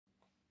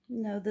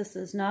No, this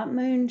is not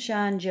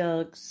moonshine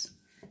jugs.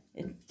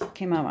 It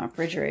came out of my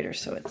refrigerator,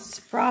 so it's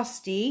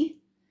frosty.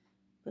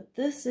 But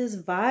this is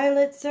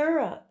violet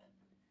syrup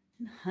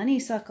and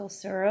honeysuckle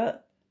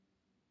syrup.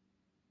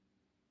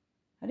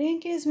 I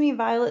didn't get as many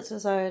violets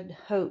as I had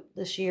hoped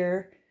this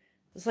year.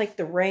 It's like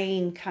the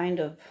rain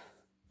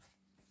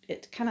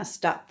it kind of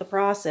stopped the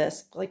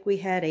process. Like we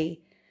had a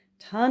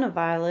ton of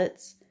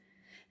violets,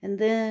 and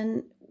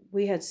then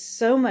we had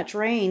so much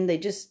rain, they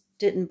just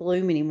didn't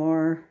bloom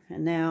anymore.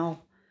 And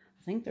now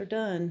I think they're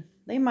done.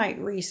 They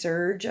might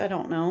resurge, I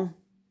don't know.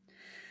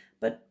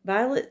 But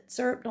violet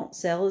syrup don't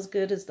sell as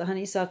good as the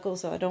honeysuckle,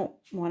 so I don't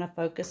want to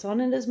focus on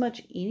it as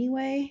much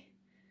anyway.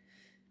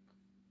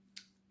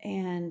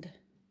 And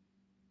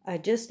I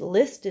just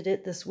listed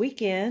it this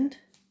weekend,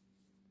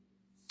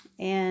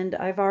 and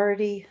I've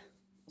already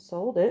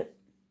sold it.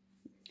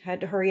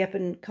 Had to hurry up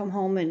and come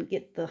home and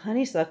get the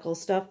honeysuckle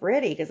stuff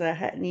ready because I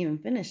hadn't even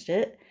finished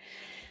it.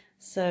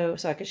 So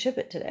I could ship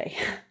it today.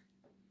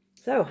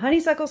 So,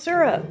 honeysuckle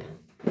syrup.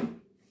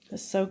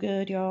 It's so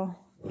good, y'all.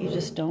 You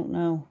just don't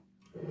know.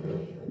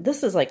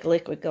 This is like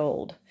liquid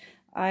gold.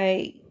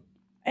 I'm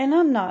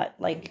not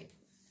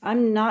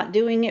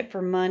doing it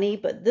for money,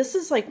 but this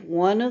is like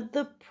one of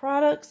the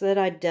products that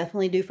I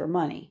definitely do for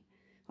money.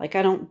 Like,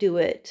 I don't do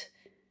it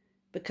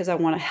because I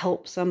want to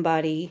help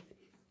somebody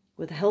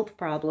with a health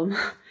problem.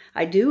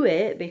 I do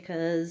it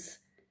because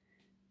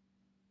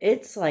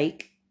it's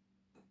like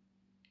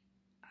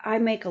I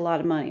make a lot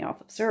of money off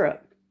of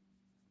syrup.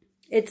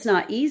 It's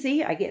not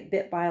easy. I get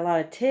bit by a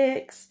lot of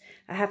ticks.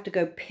 I have to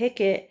go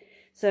pick it.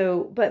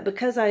 So, but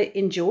because I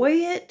enjoy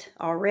it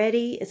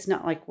already, it's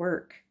not like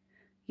work,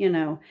 you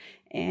know.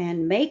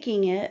 And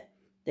making it,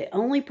 the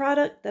only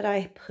product that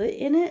I put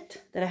in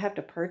it that I have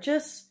to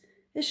purchase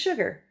is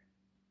sugar.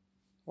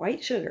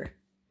 White sugar.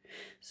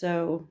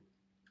 So,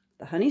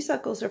 the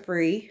honeysuckles are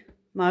free.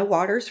 My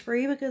water's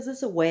free because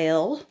it's a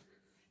well.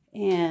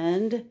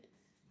 And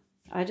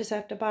I just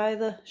have to buy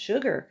the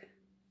sugar.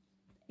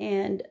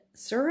 And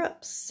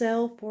syrups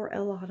sell for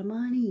a lot of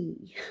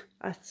money.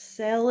 I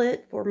sell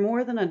it for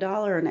more than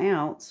 $1 an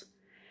ounce.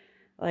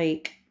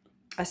 Like,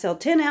 I sell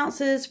 10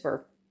 ounces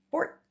for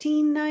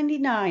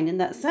 $14.99. And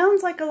that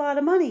sounds like a lot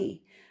of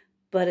money.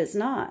 But it's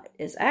not.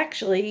 It's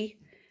actually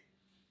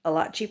a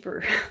lot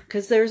cheaper.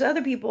 Because there's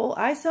other people.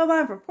 I sell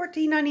mine for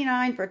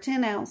 $14.99 for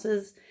 10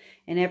 ounces.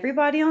 And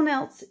everybody on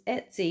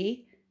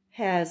Etsy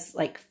has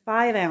like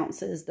 5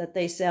 ounces that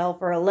they sell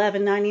for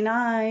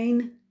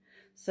 $11.99.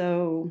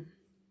 So,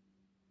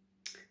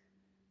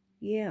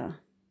 yeah.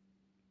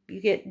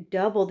 You get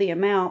double the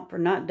amount for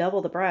not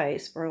double the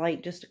price for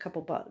like just a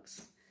couple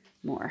bucks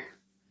more.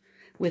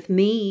 With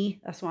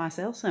me, that's why I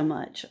sell so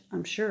much,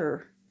 I'm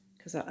sure.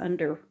 Because I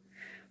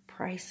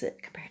underprice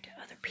it compared to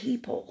other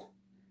people.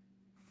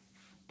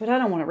 But I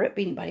don't want to rip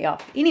anybody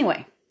off.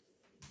 Anyway.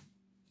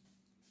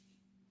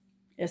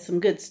 It's some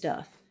good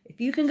stuff. If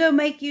you can go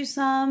make you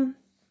some,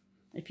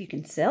 if you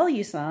can sell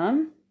you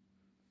some,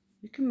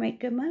 you can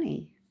make good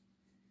money.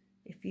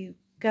 If you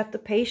got the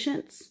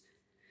patience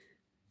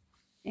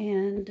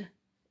and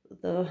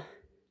if you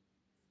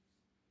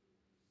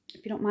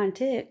don't mind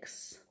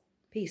ticks,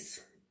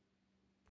 peace.